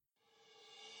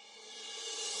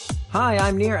Hi,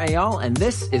 I'm Nir Eyal, and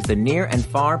this is the Near and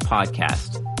Far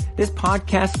podcast. This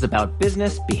podcast is about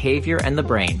business, behavior, and the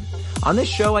brain. On this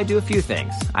show, I do a few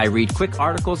things. I read quick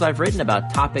articles I've written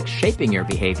about topics shaping your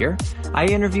behavior. I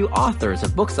interview authors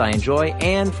of books I enjoy,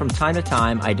 and from time to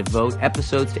time, I devote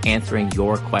episodes to answering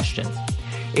your questions.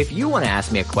 If you want to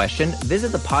ask me a question,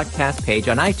 visit the podcast page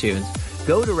on iTunes,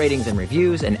 go to ratings and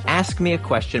reviews, and ask me a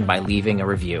question by leaving a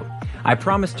review. I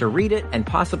promise to read it and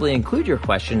possibly include your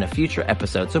question in a future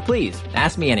episode, so please,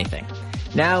 ask me anything.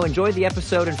 Now, enjoy the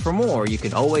episode, and for more, you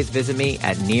can always visit me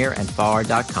at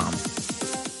nearandfar.com.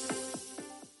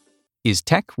 Is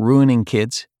tech ruining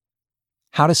kids?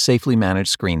 How to Safely Manage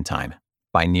Screen Time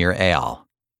by Nir Eyal.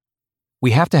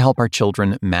 We have to help our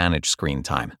children manage screen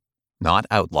time, not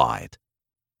outlaw it.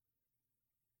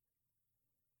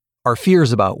 Our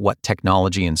fears about what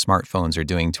technology and smartphones are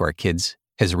doing to our kids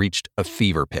has reached a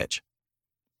fever pitch.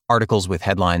 Articles with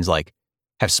headlines like,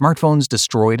 "Have smartphones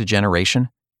destroyed a generation?"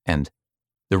 and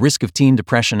 "The risk of teen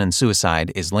depression and suicide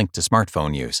is linked to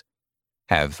smartphone use,"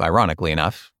 have, ironically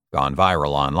enough, gone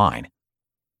viral online.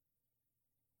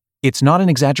 It's not an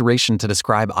exaggeration to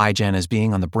describe iGen as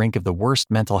being on the brink of the worst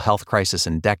mental health crisis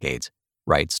in decades,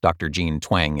 writes Dr. Jean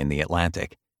Twenge in The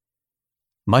Atlantic.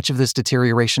 Much of this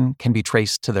deterioration can be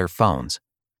traced to their phones.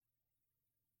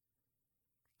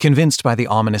 Convinced by the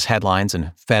ominous headlines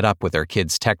and fed up with their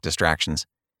kids' tech distractions,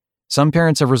 some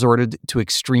parents have resorted to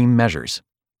extreme measures.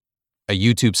 A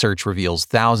YouTube search reveals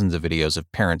thousands of videos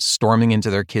of parents storming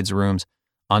into their kids' rooms,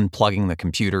 unplugging the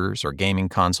computers or gaming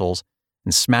consoles,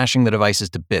 and smashing the devices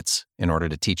to bits in order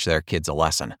to teach their kids a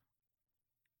lesson.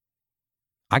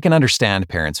 I can understand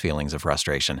parents' feelings of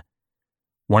frustration.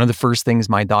 One of the first things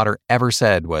my daughter ever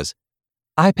said was,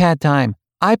 "iPad time,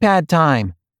 iPad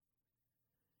time."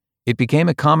 It became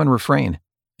a common refrain,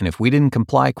 and if we didn't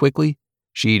comply quickly,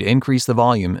 she'd increase the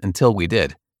volume until we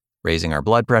did, raising our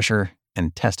blood pressure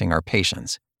and testing our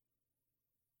patience.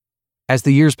 As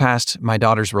the years passed, my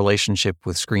daughter's relationship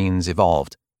with screens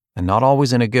evolved, and not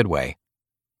always in a good way.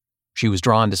 She was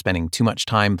drawn to spending too much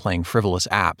time playing frivolous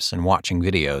apps and watching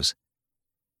videos.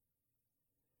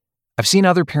 I've seen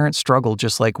other parents struggle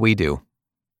just like we do.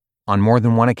 On more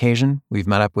than one occasion, we've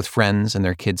met up with friends and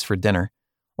their kids for dinner,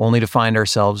 only to find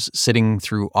ourselves sitting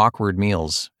through awkward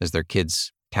meals as their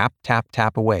kids tap, tap,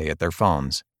 tap away at their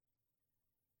phones.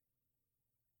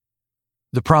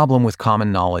 The problem with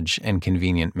common knowledge and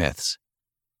convenient myths.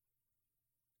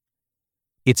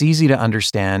 It's easy to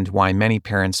understand why many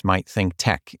parents might think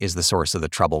tech is the source of the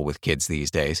trouble with kids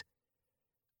these days.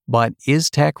 But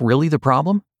is tech really the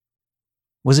problem?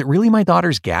 Was it really my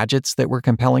daughter's gadgets that were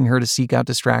compelling her to seek out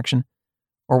distraction?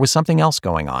 Or was something else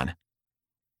going on?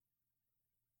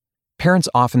 Parents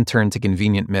often turn to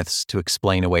convenient myths to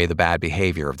explain away the bad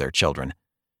behavior of their children.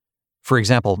 For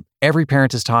example, every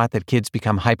parent is taught that kids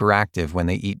become hyperactive when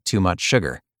they eat too much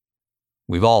sugar.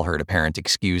 We've all heard a parent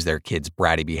excuse their kid's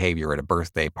bratty behavior at a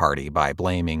birthday party by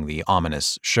blaming the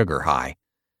ominous sugar high.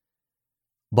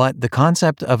 But the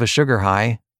concept of a sugar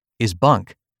high is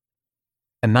bunk.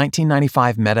 A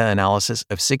 1995 meta-analysis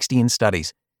of 16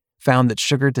 studies found that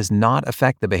sugar does not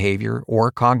affect the behavior or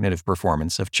cognitive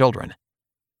performance of children.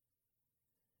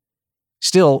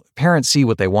 Still, parents see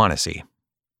what they want to see.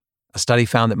 A study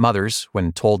found that mothers,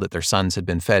 when told that their sons had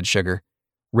been fed sugar,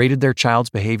 rated their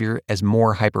child's behavior as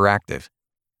more hyperactive,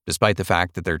 despite the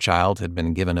fact that their child had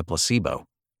been given a placebo.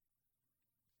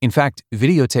 In fact,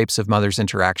 videotapes of mothers'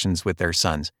 interactions with their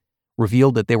sons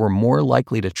revealed that they were more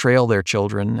likely to trail their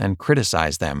children and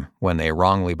criticize them when they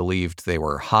wrongly believed they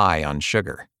were high on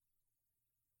sugar.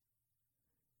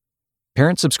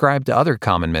 Parents subscribe to other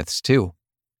common myths, too.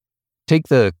 Take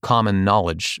the common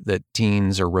knowledge that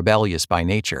teens are rebellious by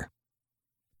nature.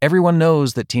 Everyone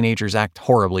knows that teenagers act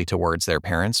horribly towards their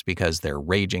parents because their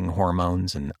raging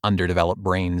hormones and underdeveloped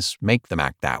brains make them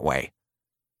act that way.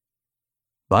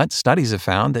 But studies have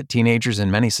found that teenagers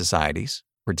in many societies,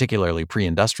 particularly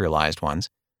pre-industrialized ones,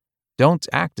 don't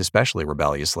act especially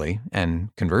rebelliously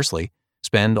and, conversely,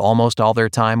 spend almost all their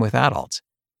time with adults.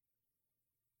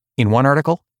 In one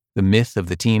article, The Myth of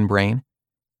the Teen Brain,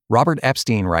 Robert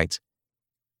Epstein writes,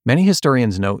 "Many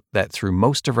historians note that through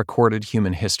most of recorded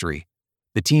human history,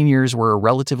 the teen years were a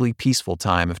relatively peaceful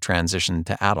time of transition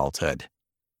to adulthood."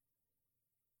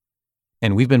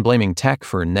 And we've been blaming tech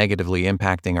for negatively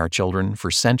impacting our children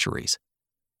for centuries.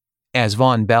 As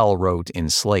Von Bell wrote in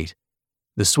Slate,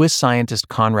 the Swiss scientist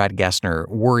Konrad Gessner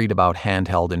worried about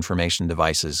handheld information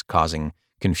devices causing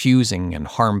confusing and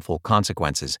harmful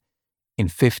consequences in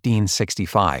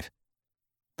 1565.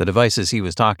 The devices he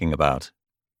was talking about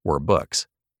were books.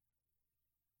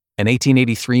 An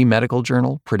 1883 medical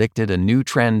journal predicted a new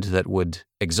trend that would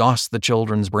exhaust the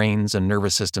children's brains and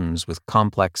nervous systems with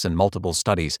complex and multiple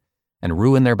studies and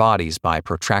ruin their bodies by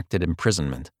protracted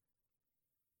imprisonment.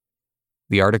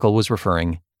 The article was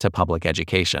referring to public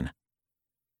education.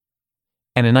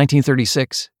 And in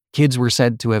 1936, kids were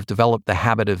said to have developed the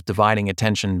habit of dividing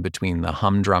attention between the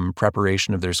humdrum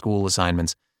preparation of their school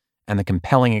assignments and the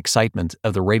compelling excitement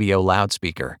of the radio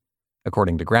loudspeaker,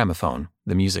 according to Gramophone,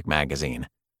 the music magazine.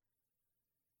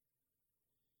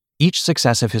 Each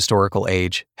successive historical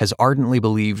age has ardently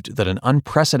believed that an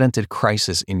unprecedented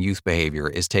crisis in youth behavior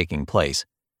is taking place,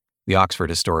 the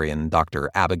Oxford historian Dr.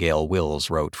 Abigail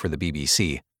Wills wrote for the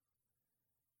BBC.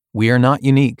 We are not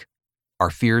unique.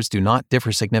 Our fears do not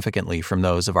differ significantly from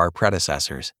those of our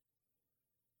predecessors.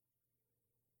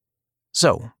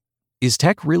 So, is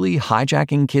tech really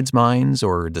hijacking kids' minds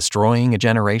or destroying a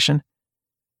generation?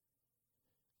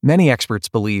 Many experts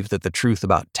believe that the truth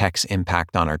about tech's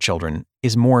impact on our children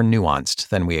is more nuanced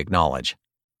than we acknowledge.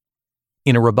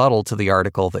 In a rebuttal to the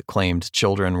article that claimed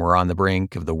children were on the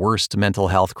brink of the worst mental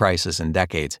health crisis in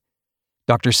decades,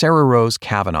 Dr. Sarah Rose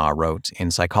Kavanaugh wrote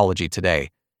in Psychology Today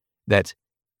that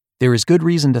there is good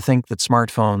reason to think that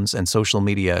smartphones and social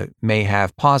media may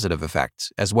have positive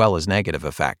effects as well as negative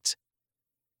effects.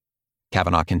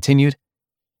 Kavanaugh continued,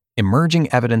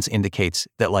 emerging evidence indicates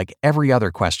that, like every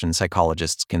other question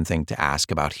psychologists can think to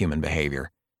ask about human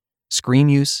behavior, screen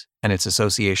use and its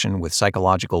association with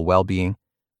psychological well-being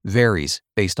varies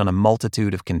based on a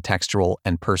multitude of contextual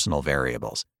and personal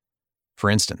variables. For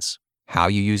instance, how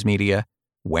you use media,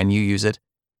 when you use it,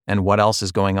 and what else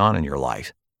is going on in your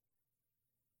life.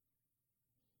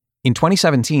 In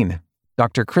 2017,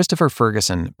 Dr. Christopher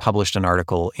Ferguson published an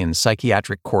article in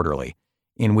Psychiatric Quarterly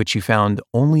in which he found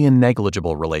only a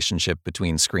negligible relationship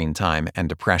between screen time and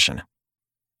depression.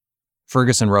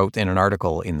 Ferguson wrote in an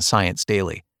article in Science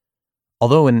Daily,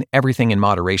 although an everything in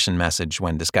moderation message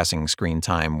when discussing screen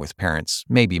time with parents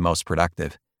may be most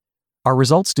productive, our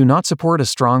results do not support a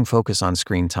strong focus on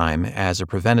screen time as a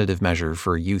preventative measure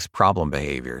for youth problem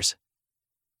behaviors.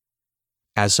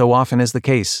 As so often is the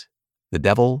case, the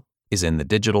devil is in the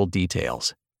digital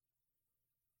details.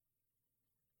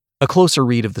 A closer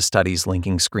read of the studies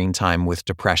linking screen time with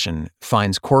depression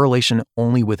finds correlation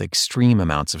only with extreme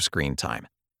amounts of screen time.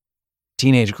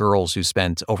 Teenage girls who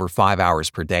spent over 5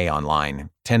 hours per day online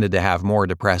tended to have more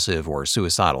depressive or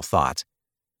suicidal thoughts.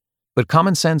 But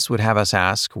common sense would have us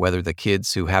ask whether the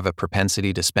kids who have a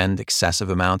propensity to spend excessive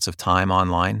amounts of time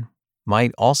online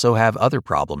might also have other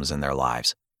problems in their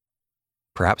lives.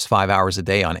 Perhaps 5 hours a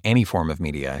day on any form of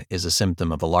media is a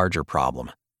symptom of a larger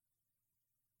problem.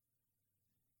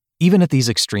 Even at these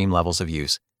extreme levels of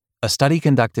use, a study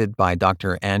conducted by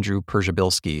Dr. Andrew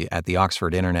Przybylski at the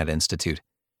Oxford Internet Institute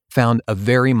found a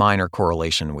very minor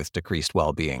correlation with decreased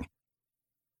well-being.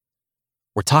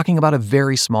 We're talking about a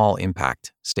very small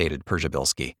impact, stated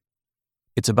Przybylski.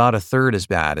 It's about a third as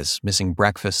bad as missing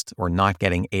breakfast or not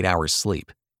getting 8 hours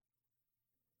sleep.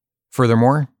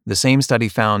 Furthermore, the same study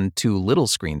found too little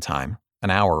screen time, an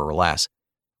hour or less,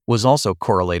 was also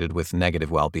correlated with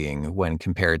negative well-being when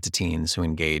compared to teens who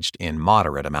engaged in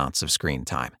moderate amounts of screen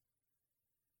time.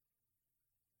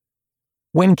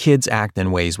 When kids act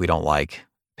in ways we don't like,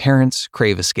 parents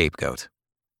crave a scapegoat.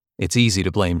 It's easy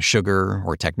to blame sugar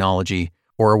or technology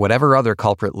or whatever other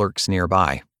culprit lurks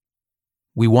nearby.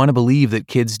 We want to believe that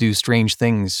kids do strange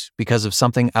things because of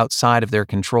something outside of their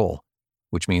control,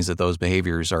 which means that those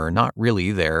behaviors are not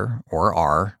really their or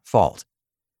our fault.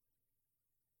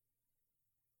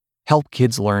 Help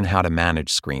kids learn how to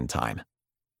manage screen time.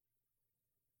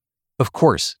 Of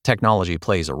course, technology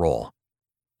plays a role.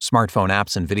 Smartphone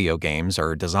apps and video games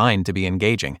are designed to be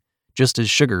engaging, just as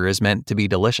sugar is meant to be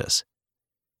delicious.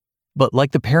 But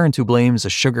like the parent who blames a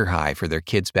sugar high for their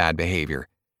kid's bad behavior,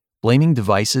 blaming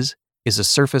devices is a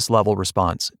surface-level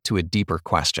response to a deeper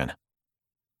question.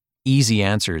 Easy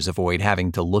answers avoid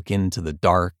having to look into the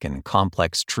dark and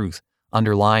complex truth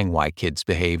underlying why kids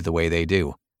behave the way they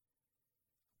do.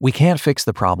 We can't fix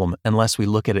the problem unless we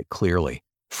look at it clearly,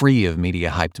 free of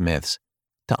media-hyped myths,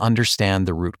 to understand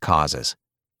the root causes.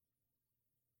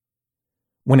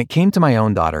 When it came to my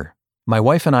own daughter, my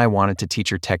wife and I wanted to teach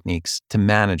her techniques to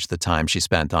manage the time she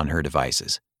spent on her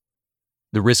devices.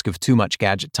 The risk of too much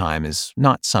gadget time is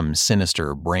not some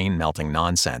sinister, brain-melting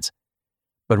nonsense,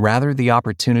 but rather the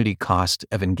opportunity cost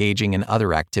of engaging in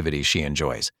other activities she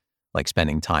enjoys, like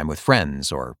spending time with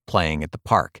friends or playing at the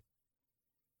park.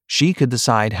 She could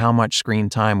decide how much screen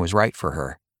time was right for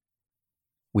her.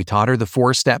 We taught her the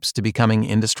 4 steps to becoming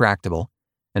indistractable,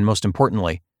 and most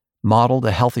importantly, modeled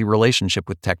a healthy relationship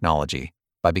with technology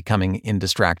by becoming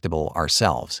indistractable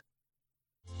ourselves.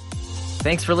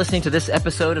 Thanks for listening to this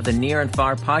episode of the Near and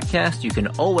Far podcast. You can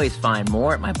always find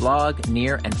more at my blog,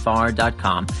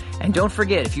 nearandfar.com. And don't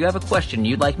forget, if you have a question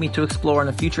you'd like me to explore in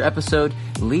a future episode,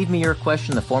 leave me your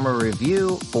question in the form of a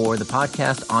review for the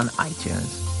podcast on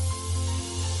iTunes.